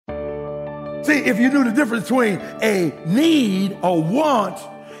See, if you knew the difference between a need, a want,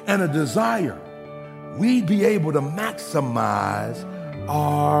 and a desire, we'd be able to maximize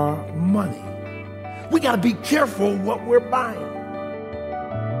our money. We got to be careful what we're buying.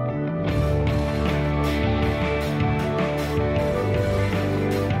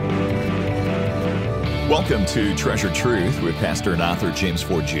 Welcome to Treasured Truth with pastor and author James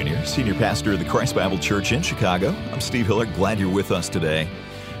Ford Jr., senior pastor of the Christ Bible Church in Chicago. I'm Steve Hiller. Glad you're with us today.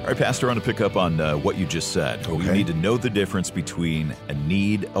 All right, Pastor, I want to pick up on what you just said. Okay. We need to know the difference between a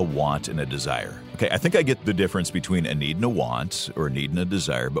need, a want, and a desire. Okay, I think I get the difference between a need and a want, or a need and a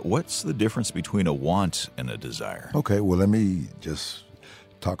desire, but what's the difference between a want and a desire? Okay, well, let me just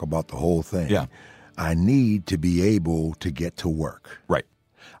talk about the whole thing. Yeah. I need to be able to get to work. Right.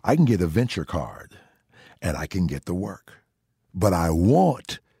 I can get a venture card, and I can get to work. But I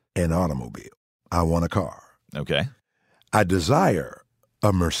want an automobile. I want a car. Okay. I desire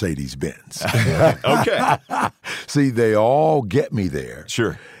a Mercedes-Benz. Okay. See, they all get me there.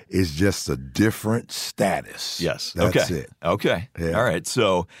 Sure. It's just a different status. Yes. That's okay. it. Okay. Yeah. All right.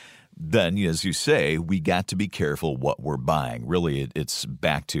 So then, as you say, we got to be careful what we're buying. Really, it's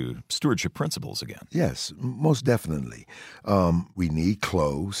back to stewardship principles again. Yes, most definitely. We need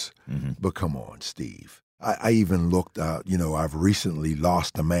clothes, but come on, Steve. I even looked, I've recently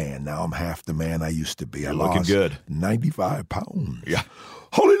lost a man. Now I'm half the man I used to be. You're I looking lost good. 95 pounds. Yeah.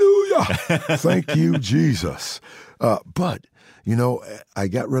 Hallelujah. Thank you, Jesus. But, I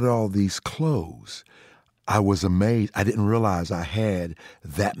got rid of all these clothes. I was amazed. I didn't realize I had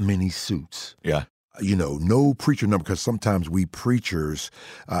that many suits. Yeah. No preacher number, because sometimes we preachers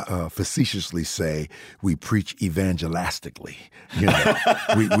facetiously say we preach evangelistically.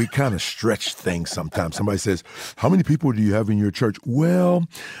 We kind of stretch things sometimes. Somebody says, how many people do you have in your church? Well,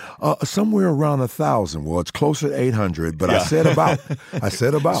 somewhere around 1,000. Well, it's closer to 800, but Yeah. I said about.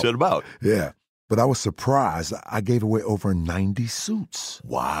 Said about. Yeah. But I was surprised. I gave away over 90 suits.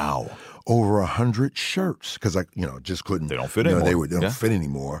 Wow. Over 100 shirts, because I, just couldn't. They don't fit anymore. They don't fit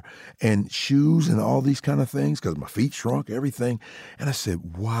anymore. And shoes and all these kind of things, because my feet shrunk, everything. And I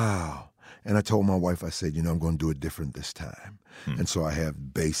said, wow. And I told my wife, I said, I'm going to do it different this time. And so I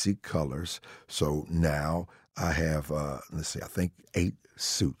have basic colors. So now I have, I think 8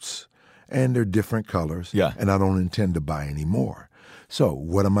 suits. And they're different colors. Yeah. And I don't intend to buy any more. So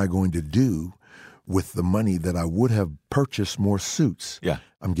what am I going to do with the money that I would have purchased more suits? Yeah.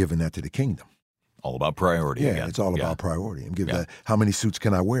 I'm giving that to the kingdom. All about priority again. It's all about priority. I'm giving that. How many suits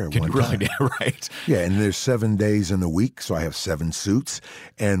can I wear at one Really, time? yeah, right. Yeah, and there's 7 days in a week, so I have 7 suits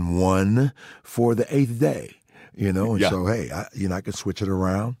and 1 for the 8th day. And Yeah. so hey, I can switch it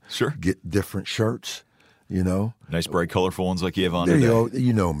around. Sure. Get different shirts. Nice, bright, colorful ones like you have on There today. you go.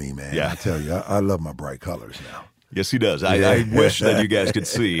 You know me, man. Yeah. I tell you, I love my bright colors now. Yes, he does. I wish that you guys could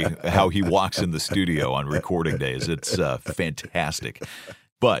see how he walks in the studio on recording days. It's fantastic.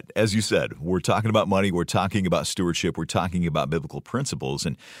 But as you said, we're talking about money, we're talking about stewardship, we're talking about biblical principles,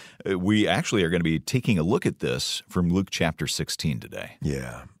 and we actually are going to be taking a look at this from Luke chapter 16 today.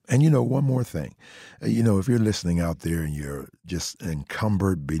 Yeah. And one more thing. If you're listening out there and you're just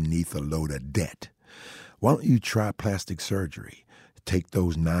encumbered beneath a load of debt, why don't you try plastic surgery? Take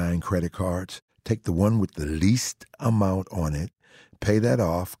those 9 credit cards, take the one with the least amount on it, pay that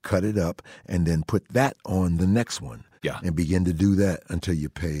off, cut it up, and then put that on the next one. Yeah. And begin to do that until you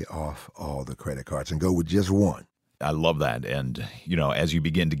pay off all the credit cards and go with just one. I love that. And, as you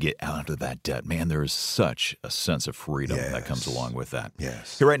begin to get out of that debt, man, there is such a sense of freedom that comes along with that.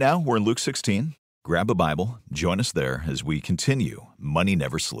 Yes. Here right now, we're in Luke 16. Grab a Bible, join us there as we continue Money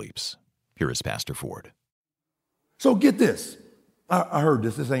Never Sleeps. Here is Pastor Ford. So get this. I heard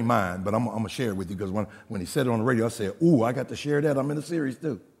this. This ain't mine, but I'm going to share it with you because when he said it on the radio, I said, ooh, I got to share that. I'm in the series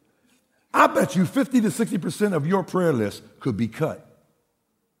too. I bet you 50 to 60% of your prayer list could be cut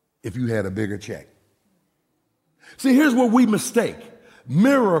if you had a bigger check. See, here's what we mistake.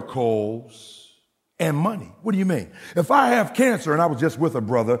 Miracles and money. What do you mean? If I have cancer, and I was just with a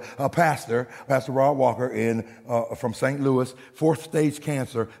brother, a pastor, Pastor Rod Walker from St. Louis, 4th stage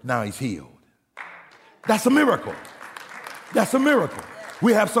cancer, now he's healed. That's a miracle. That's a miracle.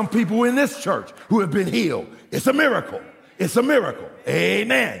 We have some people in this church who have been healed. It's a miracle. It's a miracle.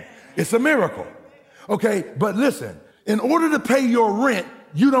 Amen. It's a miracle. Okay, but listen, in order to pay your rent,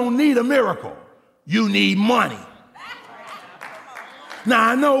 you don't need a miracle. You need money. Now,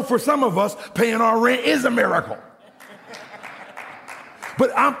 I know for some of us, paying our rent is a miracle.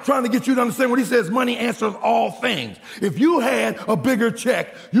 But I'm trying to get you to understand when he says money answers all things. If you had a bigger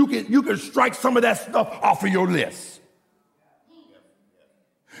check, you could strike some of that stuff off of your list.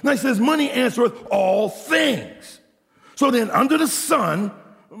 Now he says money answereth all things. So then under the sun,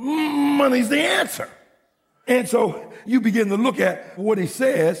 money's the answer. And so you begin to look at what he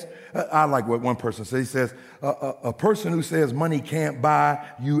says. I like what one person says. He says, a person who says money can't buy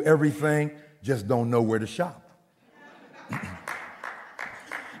you everything just don't know where to shop.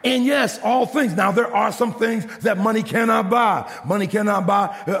 And yes, all things. Now, there are some things that money cannot buy. Money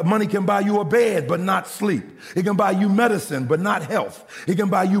can buy you a bed, but not sleep. It can buy you medicine, but not health. It can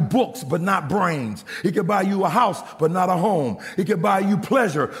buy you books, but not brains. It can buy you a house, but not a home. It can buy you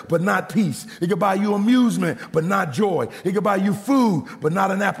pleasure, but not peace. It can buy you amusement, but not joy. It can buy you food, but not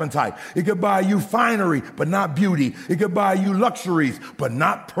an appetite. It can buy you finery, but not beauty. It can buy you luxuries, but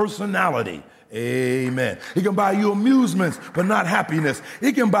not personality. Amen. It can buy you amusements, but not happiness.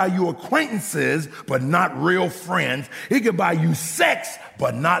 It can buy you acquaintances, but not real friends. It can buy you sex,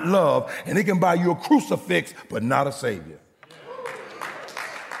 but not love. And it can buy you a crucifix, but not a savior.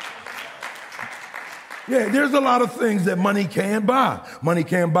 Yeah, there's a lot of things that money can buy. Money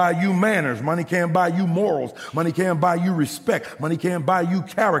can buy you manners. Money can buy you morals. Money can buy you respect. Money can buy you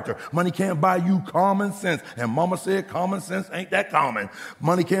character. Money can buy you common sense. And mama said common sense ain't that common.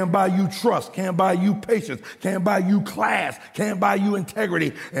 Money can buy you trust. Can buy you patience. Can buy you class. Can buy you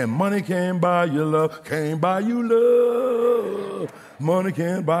integrity. And money can buy you love. Can buy you love. Money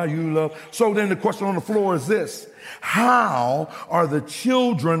can buy you love. So then the question on the floor is this. How are the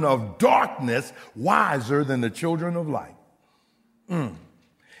children of darkness wiser than the children of light? In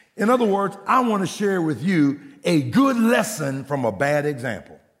other words, I want to share with you a good lesson from a bad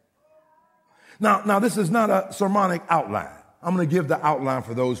example. Now this is not a sermonic outline. I'm going to give the outline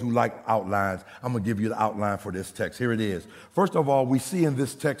for those who like outlines. I'm going to give you the outline for this text. Here it is. First of all, we see in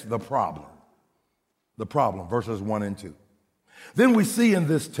this text the problem, verses 1 and 2. Then we see in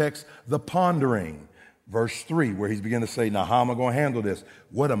this text the pondering, verse 3, where he's beginning to say, now how am I going to handle this?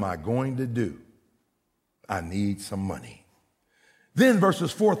 What am I going to do? I need some money. Then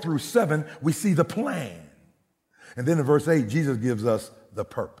verses 4 through 7, we see the plan. And then in verse 8, Jesus gives us the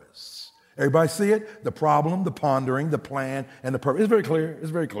purpose. Everybody see it? The problem, the pondering, the plan, and the purpose. It's very clear. It's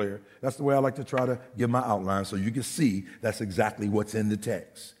very clear. That's the way I like to try to give my outline so you can see that's exactly what's in the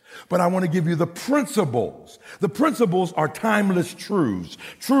text. But I want to give you the principles. The principles are timeless truths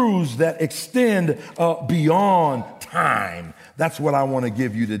that extend beyond time. That's what I want to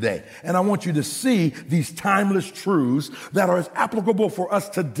give you today. And I want you to see these timeless truths that are as applicable for us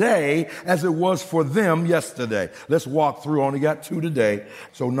today as it was for them yesterday. Let's walk through. I only got 2 today.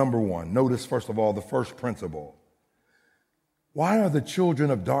 So number 1, notice first of all the first principle. Why are the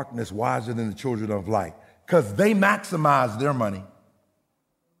children of darkness wiser than the children of light? Because they maximize their money.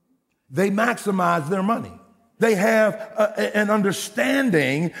 They maximize their money. They have an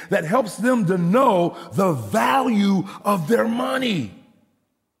understanding that helps them to know the value of their money.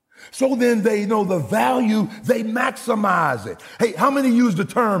 So then they know the value, they maximize it. Hey, how many use the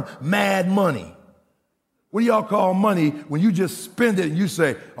term mad money? What do y'all call money when you just spend it and you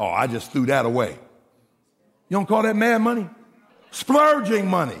say, oh, I just threw that away? You don't call that mad money? Splurging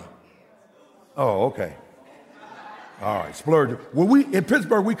money. Oh, okay. All right, splurge. Well, in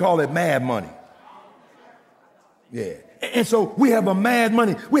Pittsburgh, we call it mad money. Yeah. And so we have a mad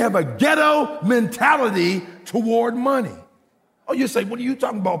money. We have a ghetto mentality toward money. Oh, you say, what are you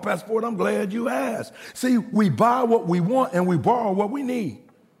talking about, Pastor Ford? I'm glad you asked. See, we buy what we want and we borrow what we need.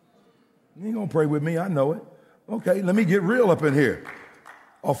 You ain't going to pray with me. I know it. Okay, let me get real up in here.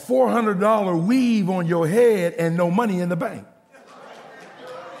 A $400 weave on your head and no money in the bank.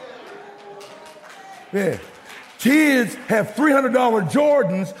 Yeah. Kids have $300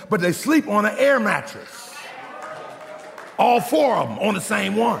 Jordans, but they sleep on an air mattress. All 4 of them on the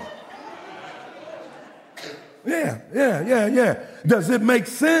same one. Yeah. Does it make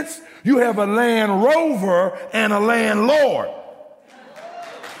sense? You have a Land Rover and a landlord.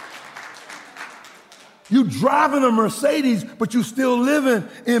 You driving a Mercedes, but you still living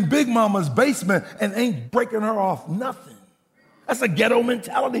in Big Mama's basement and ain't breaking her off nothing. That's a ghetto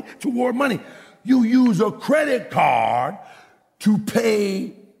mentality toward money. You use a credit card to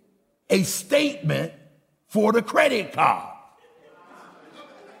pay a statement for the credit card.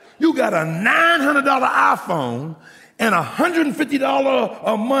 You got a $900 iPhone and a $150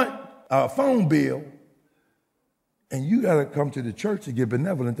 a month phone bill, and you got to come to the church to get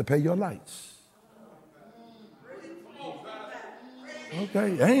benevolent to pay your lights.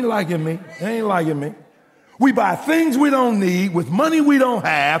 Okay, they ain't liking me. We buy things we don't need with money we don't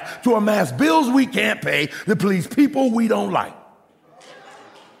have to amass bills we can't pay to please people we don't like.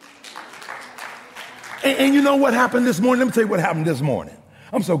 And you know what happened this morning? Let me tell you what happened this morning.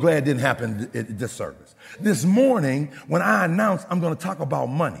 I'm so glad it didn't happen at this service. This morning, when I announced I'm going to talk about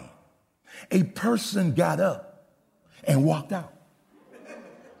money, a person got up and walked out.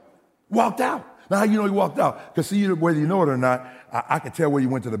 Walked out. Now, how you know he walked out? Because see, whether you know it or not, I could tell whether you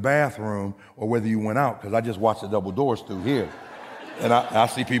went to the bathroom or whether you went out, because I just watched the double doors through here. And I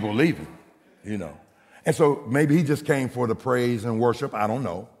see people leaving, you know. And so maybe he just came for the praise and worship. I don't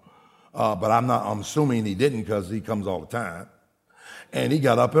know. But I'm assuming he didn't, because he comes all the time. And he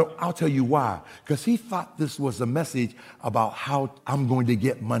got up, and I'll tell you why. Because he thought this was a message about how I'm going to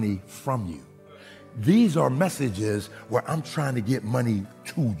get money from you. These are messages where I'm trying to get money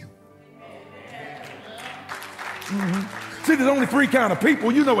to you. Mm-hmm. See, there's only three kind of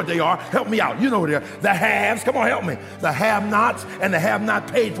people. You know what they are. Help me out. You know what they are. The haves. Come on, help me. The have-nots and the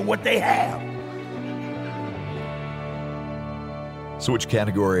have-not paid for what they have. So which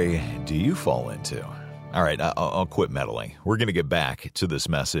category do you fall into? All right, I'll quit meddling. We're going to get back to this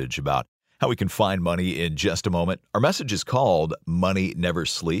message about how we can find money in just a moment. Our message is called Money Never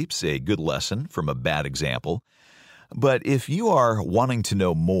Sleeps, a good lesson from a bad example. But if you are wanting to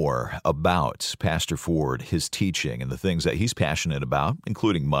know more about Pastor Ford, his teaching, and the things that he's passionate about,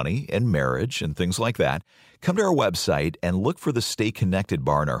 including money and marriage and things like that, come to our website and look for the Stay Connected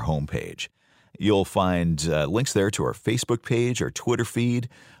bar on our homepage. You'll find links there to our Facebook page, our Twitter feed,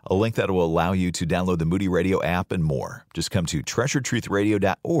 a link that will allow you to download the Moody Radio app and more. Just come to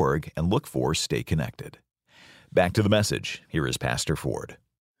treasuretruthradio.org and look for Stay Connected. Back to the message. Here is Pastor Ford.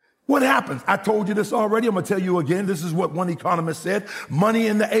 What happens? I told you this already. I'm going to tell you again. This is what one economist said. Money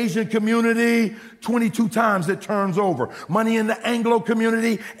in the Asian community, 22 times it turns over. Money in the Anglo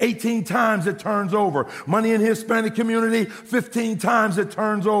community, 18 times it turns over. Money in the Hispanic community, 15 times it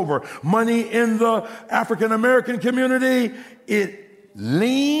turns over. Money in the African American community, it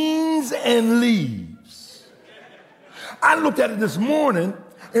leans and leaves. I looked at it this morning.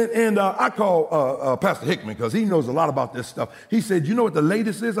 And I call Pastor Hickman, because he knows a lot about this stuff. He said, you know what the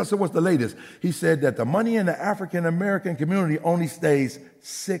latest is? I said, what's the latest? He said that the money in the African-American community only stays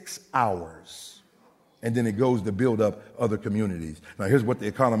 6 hours. And then it goes to build up other communities. Now, here's what the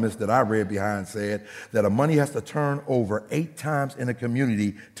economist that I read behind said, that money has to turn over 8 times in a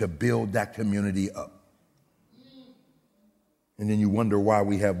community to build that community up. And then you wonder why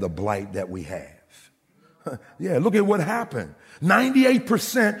we have the blight that we have. Yeah, look at what happened.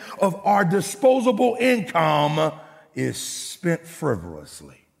 98% of our disposable income is spent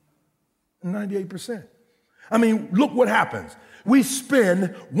frivolously. 98%. I mean, look what happens. We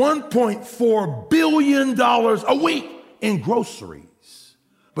spend $1.4 billion a week in groceries.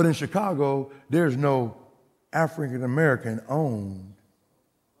 But in Chicago, there's no African-American owned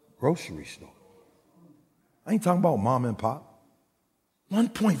grocery store. I ain't talking about mom and pop.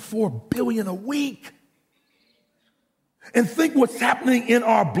 $1.4 billion a week. And think what's happening in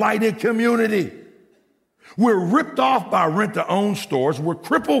our blighted community. We're ripped off by rent-to-own stores. We're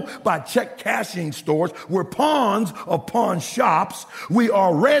crippled by check-cashing stores. We're pawns of pawn shops. We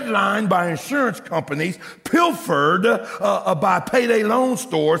are redlined by insurance companies, pilfered by payday loan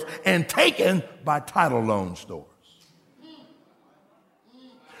stores, and taken by title loan stores.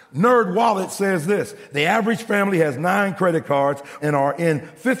 Nerd Wallet says this: the average family has 9 credit cards and are in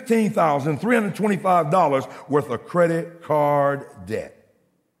 $15,325 worth of credit card debt.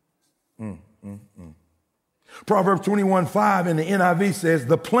 Proverbs 21:5 in the NIV says,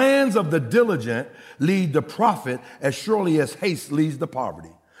 the plans of the diligent lead to profit as surely as haste leads to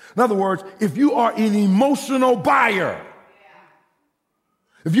poverty. In other words, if you are an emotional buyer,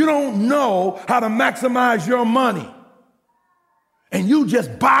 if you don't know how to maximize your money, and you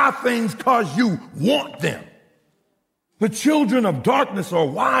just buy things because you want them, the children of darkness are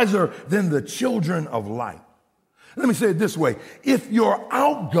wiser than the children of light. Let me say it this way. If your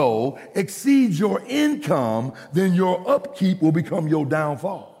outgo exceeds your income, then your upkeep will become your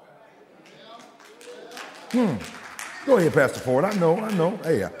downfall. Go ahead, Pastor Ford. I know.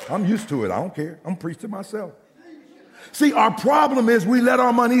 Hey, I'm used to it. I don't care. I'm preaching to myself. See, our problem is we let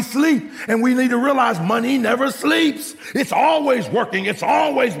our money sleep, and we need to realize money never sleeps. It's always working. It's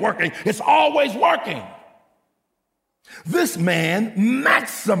always working. It's always working. This man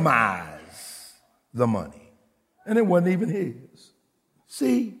maximized the money, and it wasn't even his.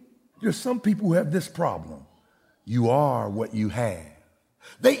 See, there's some people who have this problem. You are what you have.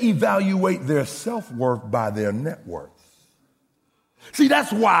 They evaluate their self-worth by their net worth. See,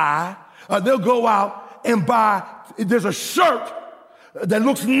 that's why they'll go out and buy, there's a shirt that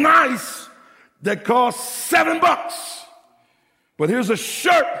looks nice that costs $7. But here's a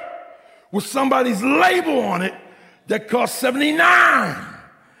shirt with somebody's label on it that costs $79.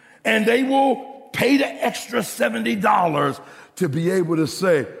 And they will pay the extra $70 to be able to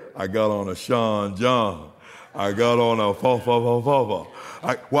say, I got on a Sean John. I got on a fa.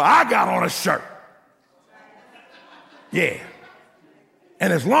 I got on a shirt. Yeah.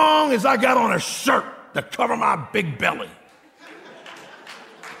 And as long as I got on a shirt to cover my big belly,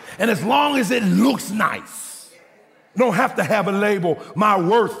 and as long as it looks nice, I don't have to have a label. My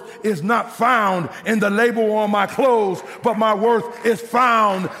worth is not found in the label on my clothes, but my worth is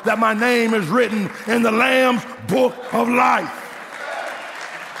found that my name is written in the Lamb's book of life.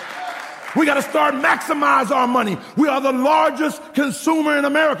 We got to start maximize our money. We are the largest consumer in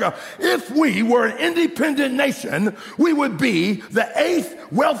America. If we were an independent nation, we would be the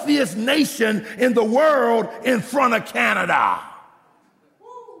 8th wealthiest nation in the world in front of Canada.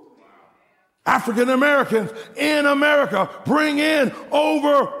 African Americans in America bring in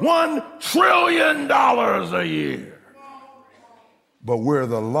over $1 trillion a year. But we're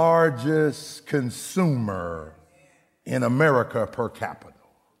the largest consumer in America per capita.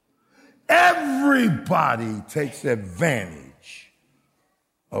 Everybody takes advantage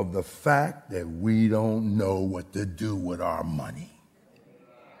of the fact that we don't know what to do with our money.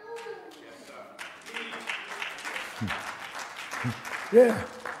 Yeah,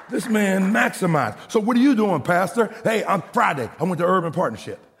 this man maximized. So what are you doing, Pastor? Hey, on Friday, I went to Urban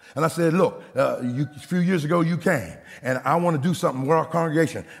Partnership. And I said, look, a few years ago you came, and I want to do something with our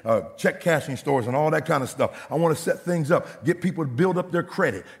congregation, check cashing stores and all that kind of stuff. I want to set things up, get people to build up their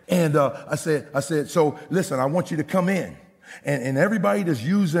credit. And I said, so listen, I want you to come in. And everybody that's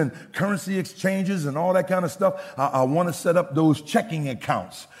using currency exchanges and all that kind of stuff, I want to set up those checking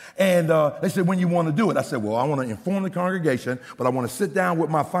accounts. And they said, when you want to do it? I said, well, I want to inform the congregation, but I want to sit down with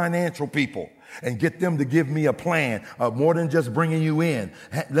my financial people and get them to give me a plan, more than just bringing you in.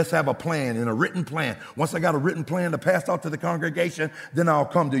 Let's have a plan and a written plan. Once I got a written plan to pass out to the congregation, then I'll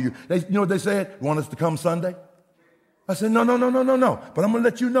come to you. You know what they said? Want us to come Sunday? I said, no. But I'm going to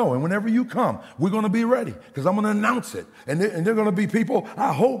let you know. And whenever you come, we're going to be ready because I'm going to announce it. And they're going to be people,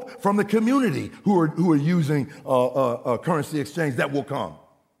 I hope, from the community who are using currency exchange that will come.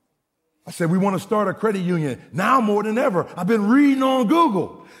 I said, we want to start a credit union. Now more than ever, I've been reading on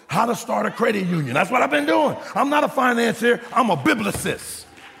Google how to start a credit union. That's what I've been doing. I'm not a financier. I'm a biblicist.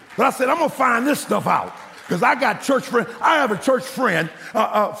 But I said, I'm going to find this stuff out. Because I got church friends. I have a church friends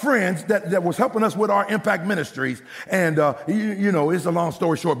that was helping us with our impact ministries. And, it's a long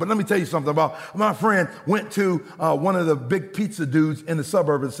story short. But let me tell you something about my friend went to one of the big pizza dudes in the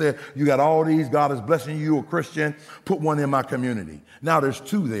suburb and said, you got all these. God is blessing you, a Christian. Put one in my community. Now there's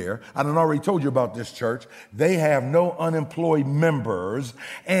 2 there. I done already told you about this church. They have no unemployed members.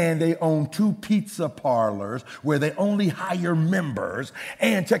 And they own 2 pizza parlors where they only hire members.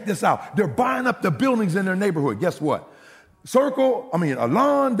 And check this out. They're buying up the buildings in their neighborhood. Guess what?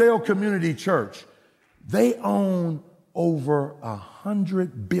 Lawndale Community Church, they own over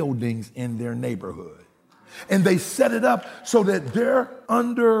 100 buildings in their neighborhood. And they set it up so that their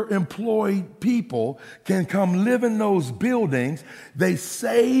underemployed people can come live in those buildings. They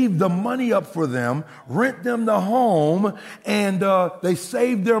save the money up for them, rent them the home, and they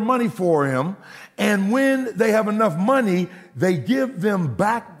save their money for him. And when they have enough money, they give them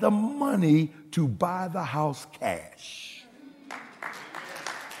back the money to buy the house cash.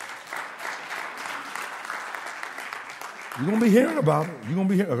 You're going to be hearing about it. You're going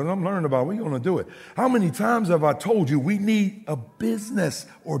to be hearing, I'm learning about it. We're going to do it. How many times have I told you we need a business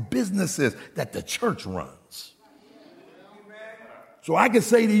or businesses that the church runs? So I can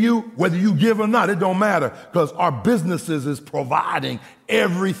say to you, whether you give or not, it don't matter because our businesses is providing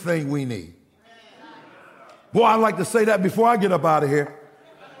everything we need. Boy, I like to say that before I get up out of here.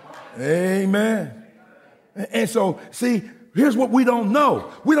 Amen. And so, see, here's what we don't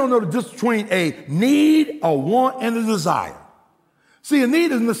know. We don't know the difference between a need, a want, and a desire. See, a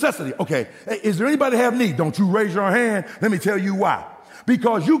need is a necessity. Okay, is there anybody have need? Don't you raise your hand. Let me tell you why.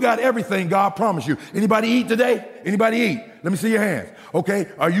 Because you got everything God promised you. Anybody eat today? Anybody eat? Let me see your hands. Okay,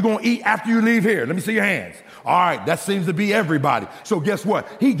 are you going to eat after you leave here? Let me see your hands. All right, that seems to be everybody. So guess what?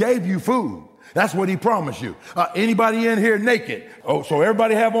 He gave you food. That's what he promised you. Anybody in here naked? Oh, so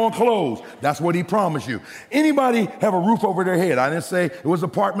everybody have on clothes. That's what he promised you. Anybody have a roof over their head? I didn't say it was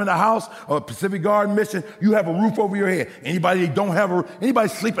apartment, a house, or a Pacific Garden Mission. You have a roof over your head. Anybody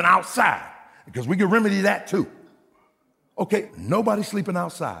sleeping outside? Because we can remedy that too. Okay, nobody sleeping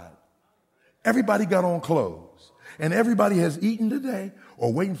outside. Everybody got on clothes. And everybody has eaten today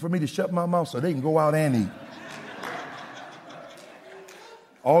or waiting for me to shut my mouth so they can go out and eat.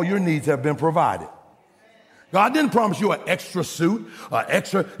 All your needs have been provided. God didn't promise you an extra suit,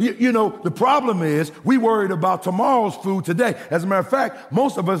 the problem is we worried about tomorrow's food today. As a matter of fact,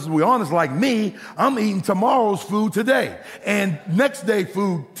 most of us, if we're honest, like me, I'm eating tomorrow's food today and next day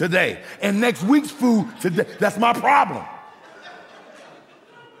food today and next week's food today. That's my problem.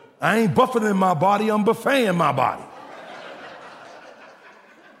 I ain't buffeting my body, I'm buffeting my body.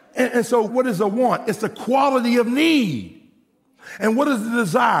 And so what is a want? It's the quality of need. And what is the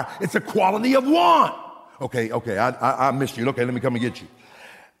desire? It's a quality of want. Okay, I missed you. Okay, let me come and get you.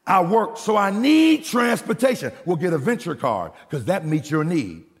 I work, so I need transportation. We'll get a venture card because that meets your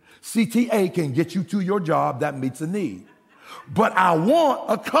need. CTA can get you to your job. That meets a need. But I want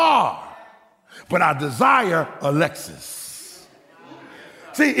a car. But I desire a Lexus.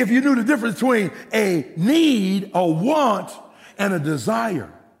 See, if you knew the difference between a need, a want, and a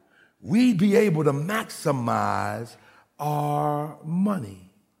desire, we'd be able to maximize our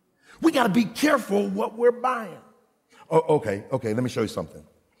money. We got to be careful what we're buying. Okay, let me show you something.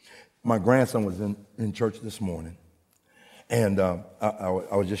 My grandson was in church this morning, and I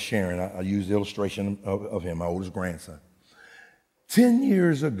was just sharing. I used the illustration of him, my oldest grandson. 10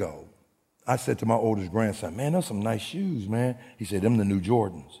 years ago, I said to my oldest grandson, man, those some nice shoes, man. He said, them the new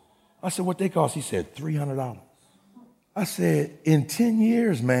Jordans. I said, what they cost? He said, $300. I said, in 10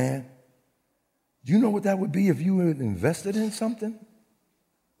 years, man, do you know what that would be if you had invested in something?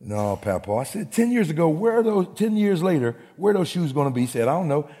 No, Papa. I said, 10 years ago, 10 years later, where are those shoes going to be? He said, I don't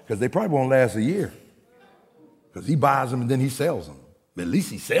know, because they probably won't last a year. Because he buys them and then he sells them. But at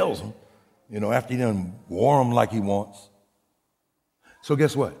least he sells them, after he done wore them like he wants. So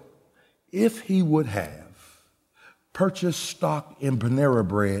guess what? If he would have purchased stock in Panera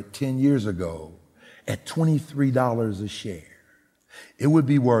Bread 10 years ago at $23 a share, it would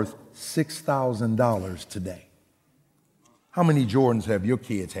be worth $6,000 today. How many Jordans have your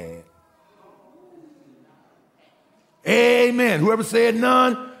kids had? Amen. Whoever said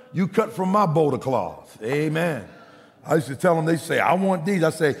none, you cut from my bowl of cloth. Amen. I used to tell them, they say, I want these. I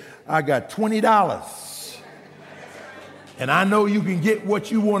say, I got $20. And I know you can get what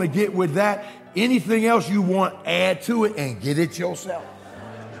you want to get with that. Anything else you want, add to it and get it yourself.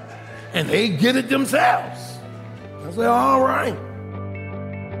 And they get it themselves. I say, all right.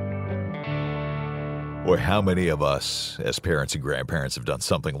 Boy, how many of us as parents and grandparents have done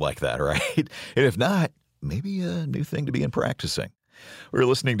something like that, right? And if not, maybe a new thing to begin practicing. We're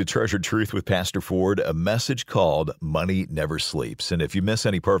listening to Treasured Truth with Pastor Ford, a message called Money Never Sleeps. And if you miss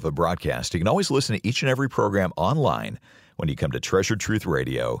any part of the broadcast, you can always listen to each and every program online when you come to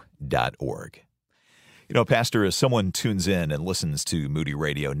treasuredtruthradio.org. Pastor, as someone tunes in and listens to Moody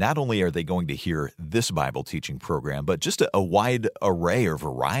Radio, not only are they going to hear this Bible teaching program, but just a wide array or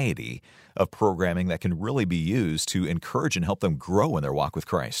variety of programming that can really be used to encourage and help them grow in their walk with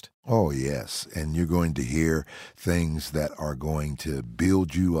Christ. Oh, yes. And you're going to hear things that are going to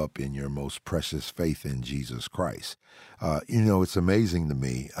build you up in your most precious faith in Jesus Christ. It's amazing to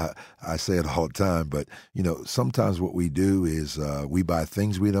me. I say it all the time, but, sometimes what we do is we buy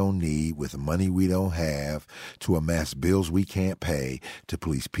things we don't need with money we don't have to amass bills we can't pay to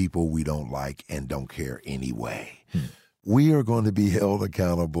please people we don't like and don't care anyway. We are going to be held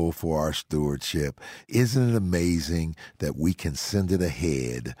accountable for our stewardship. Isn't it amazing that we can send it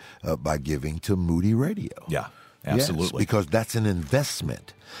ahead by giving to Moody Radio? Yeah, absolutely. Yes, because that's an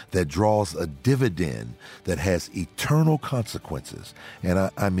investment that draws a dividend that has eternal consequences. And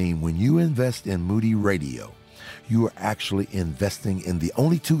I mean, when you invest in Moody Radio, you are actually investing in the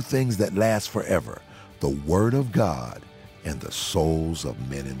only two things that last forever, the Word of God and the souls of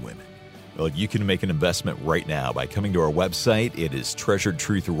men and women. Well, you can make an investment right now by coming to our website. It is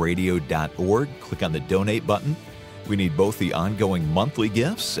treasuredtruthradio.org. Click on the donate button. We need both the ongoing monthly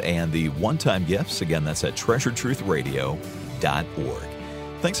gifts and the one-time gifts. Again, that's at treasuredtruthradio.org.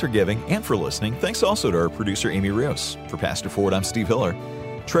 Thanks for giving and for listening. Thanks also to our producer, Amy Rios. For Pastor Ford, I'm Steve Hiller.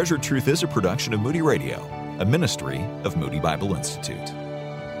 Treasured Truth is a production of Moody Radio, a ministry of Moody Bible Institute.